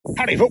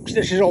Howdy folks,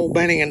 this is old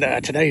Benny, and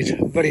today's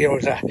video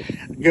is a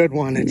good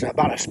one. It's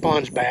about a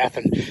sponge bath,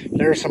 and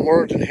there's some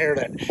words in here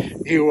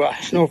that you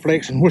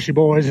snowflakes and wishy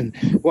boys and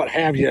what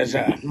have you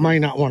may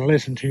not want to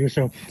listen to.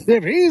 So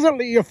if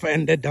easily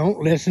offended, don't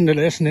listen to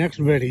this next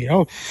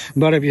video.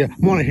 But if you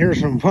want to hear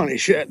some funny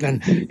shit,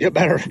 then you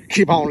better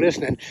keep on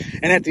listening.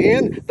 And at the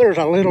end, there's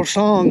a little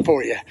song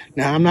for you.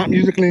 Now, I'm not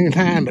musically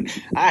inclined, but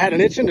I had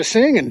an itching to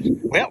sing, and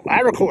well,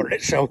 I recorded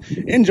it. So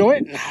enjoy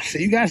it, and I'll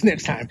see you guys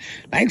next time.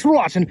 Thanks for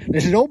watching.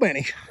 This is old Benny.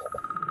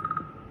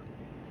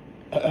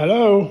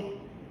 Hello?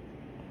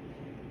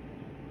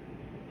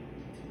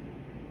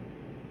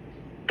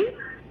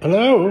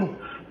 Hello?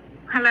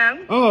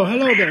 Hello? Oh,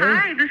 hello there.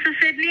 Hi, this is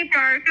Sydney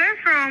Parker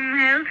from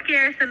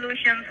Healthcare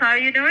Solutions. How are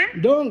you doing?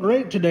 Doing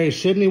great today,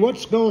 Sydney.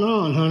 What's going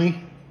on,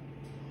 honey?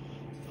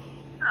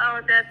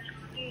 Oh, that's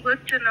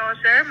good to know,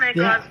 sir. May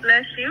God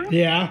bless you.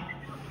 Yeah.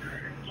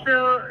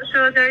 So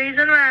the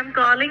reason why I'm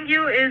calling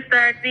you is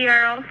that we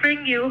are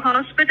offering you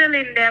hospital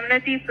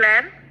indemnity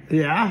plan.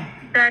 Yeah.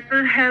 That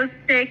will help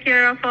take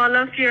care of all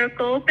of your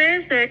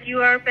co-pays that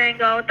you are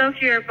paying out of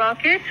your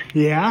pocket.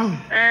 Yeah.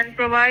 And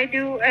provide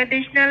you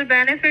additional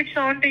benefits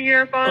onto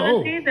your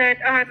policy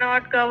that are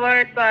not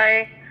covered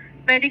by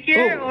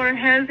Medicare or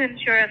health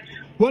insurance.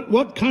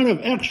 What kind of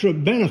extra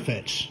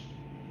benefits?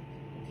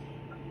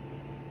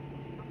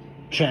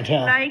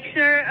 Chantel. Like,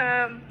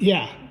 sir,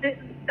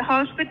 the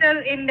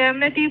hospital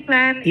indemnity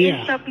plan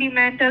is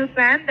supplemental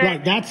plan.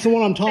 Right, that's the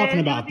one I'm talking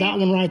about. That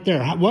one right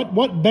there.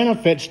 What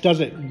benefits does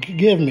it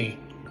give me?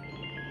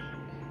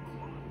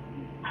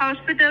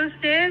 Hospital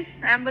stays,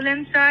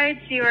 ambulance rides,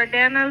 your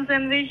dentals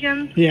and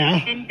visions,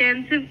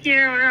 intensive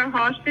care or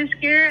hospice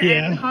care,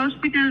 and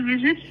hospital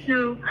visits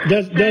to.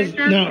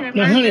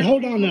 Now, honey,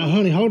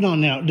 hold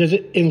on now. Does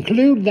it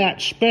include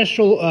that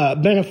special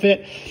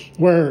benefit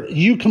where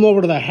you come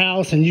over to the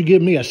house and you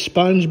give me a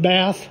sponge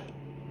bath?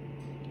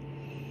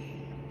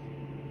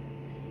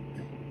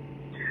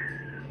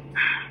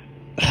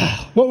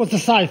 What was the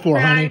sigh for,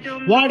 honey?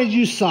 Why did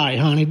you sigh,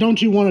 honey?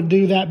 Don't you want to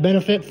do that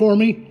benefit for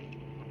me?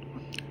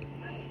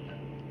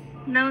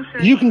 No, sir.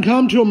 You can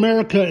come to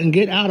America and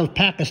get out of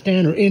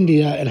Pakistan or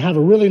India and have a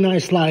really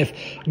nice life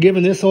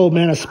giving this old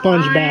man a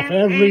sponge bath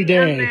every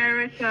day.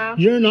 America.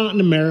 You're not in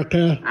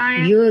America.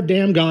 You're a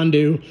damn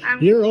Gondu.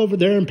 You're over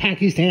there in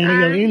Pakistan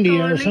or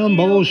India or some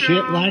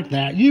bullshit like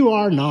that. You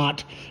are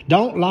not.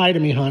 Don't lie to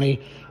me, honey.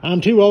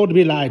 I'm too old to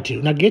be lied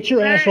to. Now get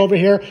your ass over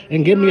here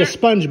and give me a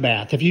sponge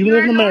bath. If you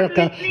live in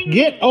America,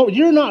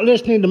 you're not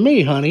listening to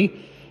me, honey.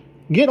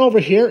 Get over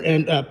here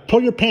and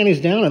pull your panties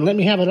down and let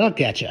me have a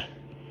look at you.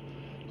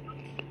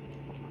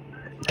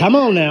 Come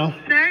on now.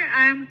 Sir,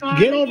 I'm calling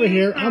Get over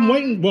here. I'm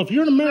waiting. Well, if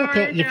you're in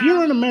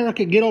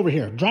America, get over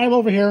here. Drive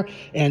over here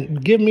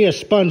and give me a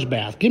sponge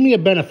bath. Give me a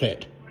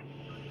benefit.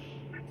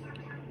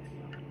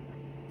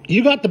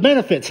 You got the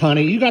benefits,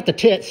 honey. You got the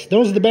tits.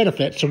 Those are the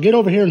benefits. So get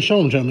over here and show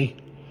them to me.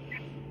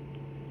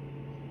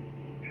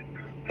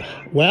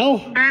 Well,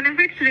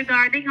 benefits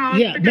regarding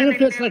hospital. Yeah,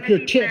 benefits like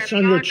your tits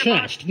on your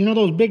chest. You know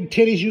those big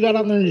titties you got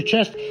up there in your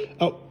chest?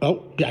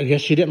 Oh, I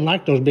guess you didn't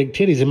like those big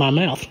titties in my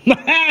mouth.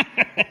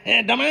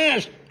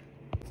 Dumbass.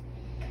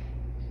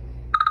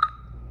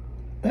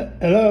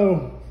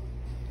 Hello?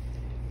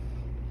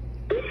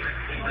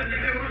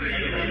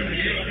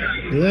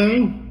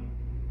 Hello?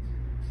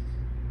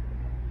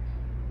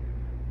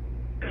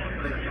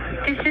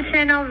 This is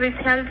Anna with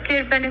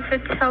Healthcare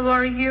Benefits. How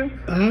are you?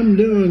 I'm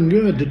doing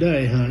good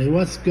today, honey.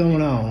 What's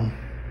going on?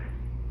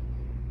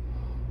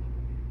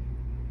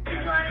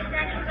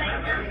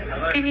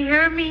 Can you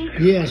hear me?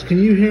 Yes, can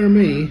you hear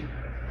me?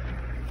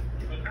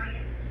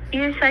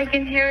 Yes, I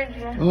can hear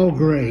you. Oh,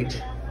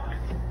 great.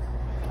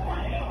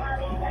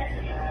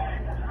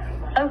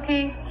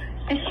 Okay.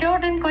 A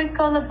short and quick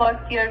call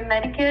about your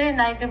Medicare and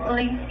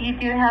IEEE.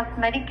 Do you have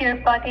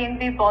Medicare Part A and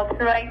B both,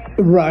 right?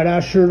 Right, I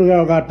sure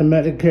got the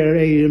Medicare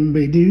A and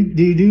B. Do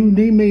you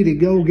need me to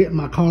go get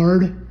my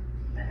card?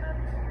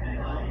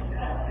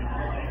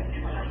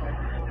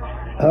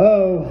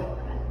 Hello?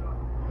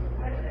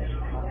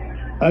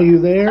 Are you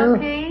there?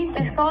 Okay,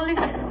 this call is...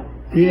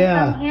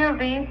 Yeah. I'm here,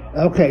 babe.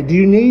 Okay, do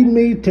you need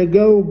me to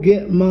go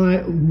get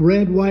my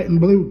red, white, and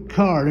blue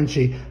card? And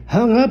she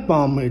hung up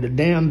on me, the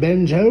damn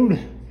benjode.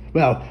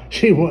 Well,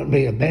 she wouldn't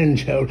be a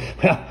benjode.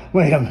 Well,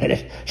 wait a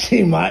minute.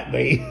 She might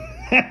be.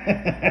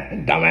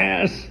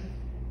 Dumbass.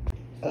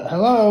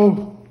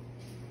 Hello?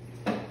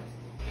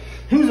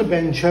 Who's a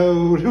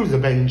benjode? Who's a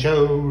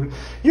benjode?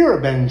 You're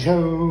a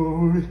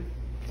benjode.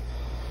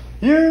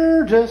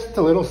 You're just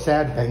a little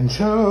sad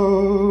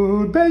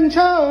benjode.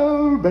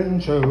 Benjode,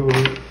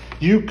 benjode.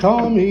 You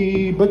call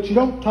me, but you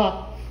don't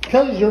talk,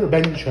 'cause you're a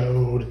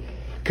benjode.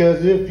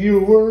 'Cause if you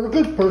were a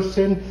good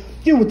person,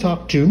 you would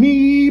talk to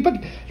me,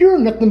 but you're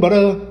nothing but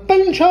a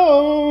benjode.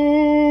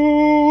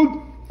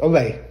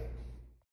 Okay.